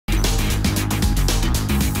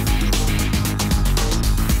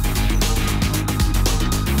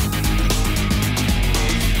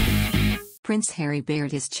Prince Harry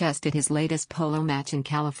bared his chest at his latest polo match in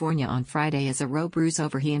California on Friday as a row bruise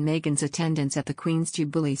over he and Meghan's attendance at the Queen's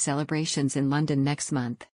Jubilee celebrations in London next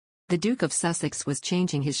month. The Duke of Sussex was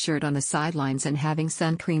changing his shirt on the sidelines and having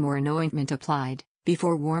sun cream or an ointment applied,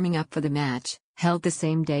 before warming up for the match, held the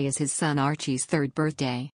same day as his son Archie's third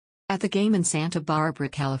birthday. At the game in Santa Barbara,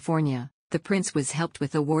 California, the prince was helped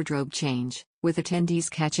with a wardrobe change, with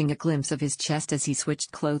attendees catching a glimpse of his chest as he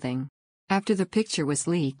switched clothing. After the picture was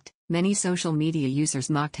leaked, many social media users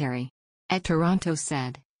mocked Harry. At Toronto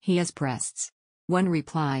said, "He has breasts." One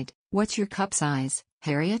replied, "What's your cup size,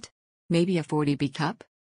 Harriet? Maybe a 40B cup?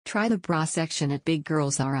 Try the bra section at Big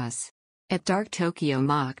Girls R Us." At Dark Tokyo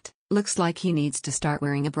mocked, "Looks like he needs to start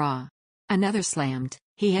wearing a bra." Another slammed,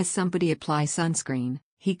 "He has somebody apply sunscreen,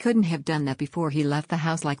 he couldn't have done that before he left the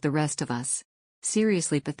house like the rest of us.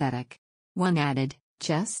 Seriously pathetic." One added,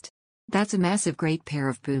 "Chest? That's a massive great pair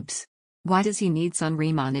of boobs. Why does he need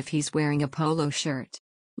sunreme on if he's wearing a polo shirt?"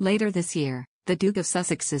 Later this year, the Duke of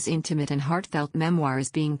Sussex's intimate and heartfelt memoir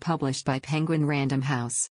is being published by Penguin Random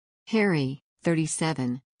House. Harry,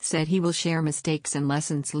 37, said he will share mistakes and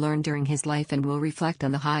lessons learned during his life and will reflect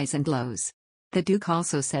on the highs and lows. The Duke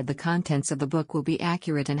also said the contents of the book will be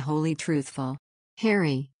accurate and wholly truthful.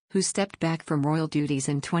 Harry, who stepped back from royal duties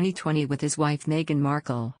in 2020 with his wife Meghan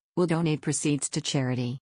Markle, will donate proceeds to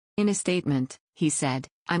charity. In a statement, he said,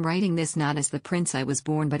 "I'm writing this not as the prince I was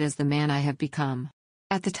born but as the man I have become."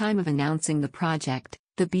 At the time of announcing the project,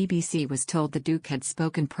 the BBC was told the Duke had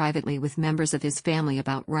spoken privately with members of his family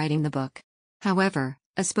about writing the book. However,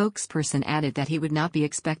 a spokesperson added that he would not be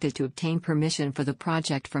expected to obtain permission for the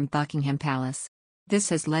project from Buckingham Palace. This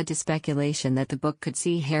has led to speculation that the book could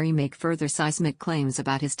see Harry make further seismic claims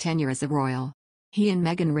about his tenure as a royal. He and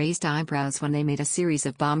Meghan raised eyebrows when they made a series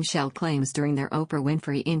of bombshell claims during their Oprah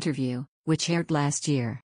Winfrey interview, which aired last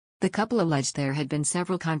year. The couple alleged there had been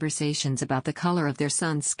several conversations about the color of their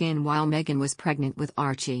son's skin while Meghan was pregnant with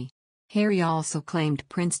Archie. Harry also claimed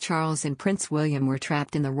Prince Charles and Prince William were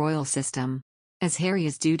trapped in the royal system. "As Harry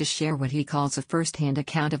is due to share what he calls a first-hand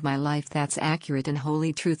account of my life that's accurate and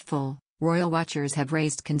wholly truthful," royal watchers have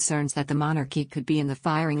raised concerns that the monarchy could be in the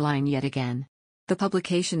firing line yet again. The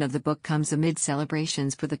publication of the book comes amid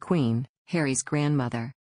celebrations for the Queen, Harry's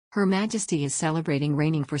grandmother. Her Majesty is celebrating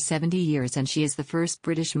reigning for 70 years and she is the first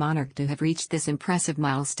British monarch to have reached this impressive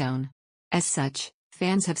milestone. As such,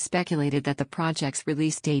 fans have speculated that the project's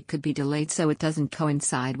release date could be delayed so it doesn't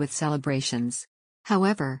coincide with celebrations.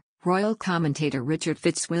 However, royal commentator Richard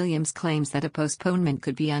Fitzwilliams claims that a postponement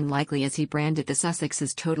could be unlikely as he branded the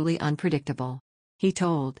Sussexes totally unpredictable. He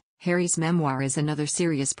told, "Harry's memoir is another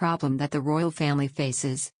serious problem that the royal family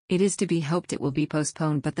faces. It is to be hoped it will be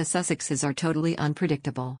postponed but the Sussexes are totally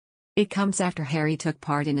unpredictable." It comes after Harry took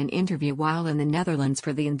part in an interview while in the Netherlands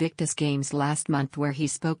for the Invictus Games last month where he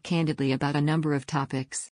spoke candidly about a number of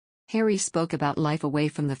topics. Harry spoke about life away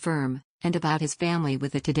from the firm, and about his family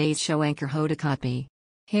with the Today's Show anchor Hoda Kotb.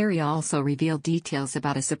 Harry also revealed details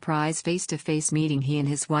about a surprise face-to-face meeting he and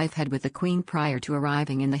his wife had with the Queen prior to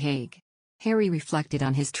arriving in The Hague. Harry reflected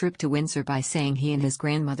on his trip to Windsor by saying he and his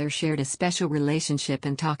grandmother shared a special relationship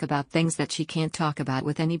and talk about things that she can't talk about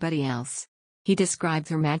with anybody else. He described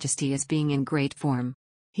Her Majesty as being in great form.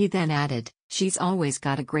 He then added, "She's always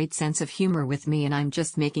got a great sense of humor with me and I'm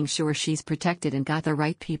just making sure she's protected and got the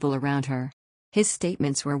right people around her." His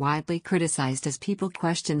statements were widely criticized as people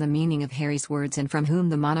questioned the meaning of Harry's words and from whom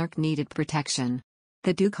the monarch needed protection.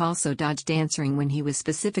 The Duke also dodged answering when he was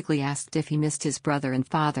specifically asked if he missed his brother and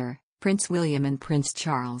father, Prince William and Prince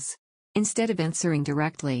Charles. Instead of answering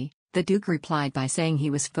directly, the Duke replied by saying he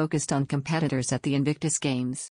was focused on competitors at the Invictus Games.